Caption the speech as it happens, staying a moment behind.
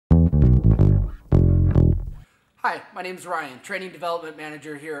Hi, my name is Ryan, Training Development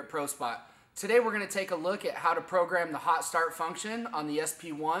Manager here at Pro Spot. Today we're going to take a look at how to program the hot start function on the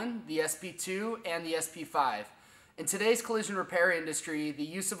SP1, the SP2, and the SP5. In today's collision repair industry, the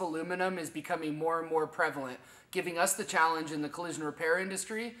use of aluminum is becoming more and more prevalent, giving us the challenge in the collision repair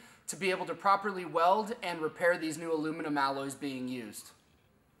industry to be able to properly weld and repair these new aluminum alloys being used.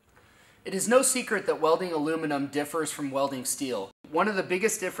 It is no secret that welding aluminum differs from welding steel. One of the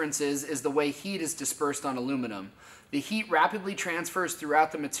biggest differences is the way heat is dispersed on aluminum. The heat rapidly transfers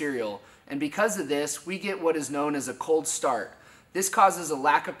throughout the material, and because of this, we get what is known as a cold start. This causes a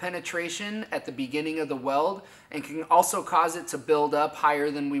lack of penetration at the beginning of the weld and can also cause it to build up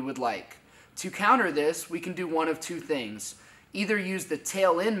higher than we would like. To counter this, we can do one of two things. Either use the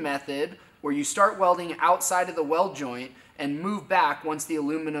tail-in method, where you start welding outside of the weld joint and move back once the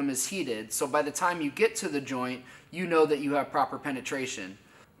aluminum is heated, so by the time you get to the joint, you know that you have proper penetration.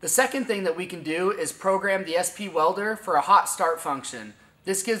 The second thing that we can do is program the SP Welder for a hot start function.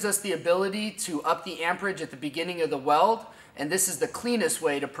 This gives us the ability to up the amperage at the beginning of the weld, and this is the cleanest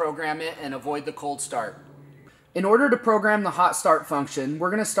way to program it and avoid the cold start. In order to program the hot start function, we're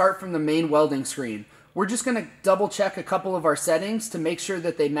going to start from the main welding screen. We're just going to double check a couple of our settings to make sure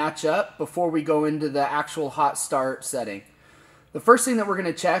that they match up before we go into the actual hot start setting. The first thing that we're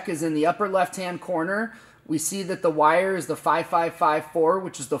going to check is in the upper left hand corner. We see that the wire is the 5554,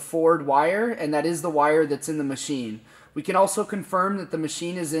 which is the forward wire, and that is the wire that's in the machine. We can also confirm that the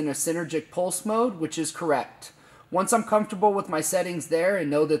machine is in a synergic pulse mode, which is correct. Once I'm comfortable with my settings there and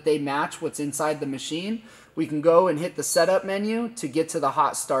know that they match what's inside the machine, we can go and hit the setup menu to get to the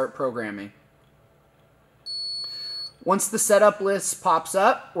hot start programming. Once the setup list pops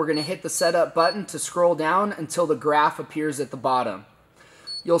up, we're going to hit the setup button to scroll down until the graph appears at the bottom.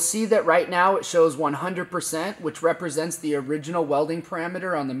 You'll see that right now it shows 100%, which represents the original welding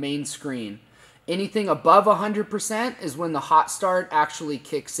parameter on the main screen. Anything above 100% is when the hot start actually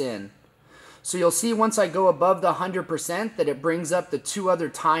kicks in. So you'll see once I go above the 100% that it brings up the two other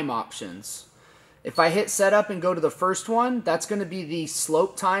time options. If I hit setup and go to the first one, that's going to be the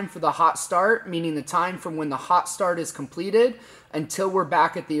slope time for the hot start, meaning the time from when the hot start is completed until we're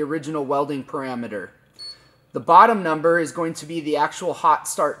back at the original welding parameter. The bottom number is going to be the actual hot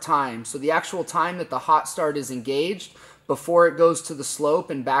start time, so the actual time that the hot start is engaged before it goes to the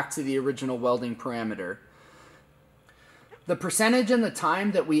slope and back to the original welding parameter. The percentage and the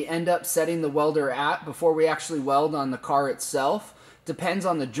time that we end up setting the welder at before we actually weld on the car itself depends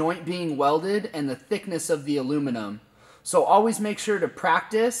on the joint being welded and the thickness of the aluminum. So always make sure to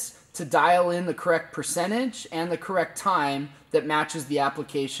practice to dial in the correct percentage and the correct time that matches the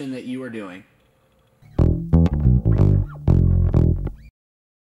application that you are doing.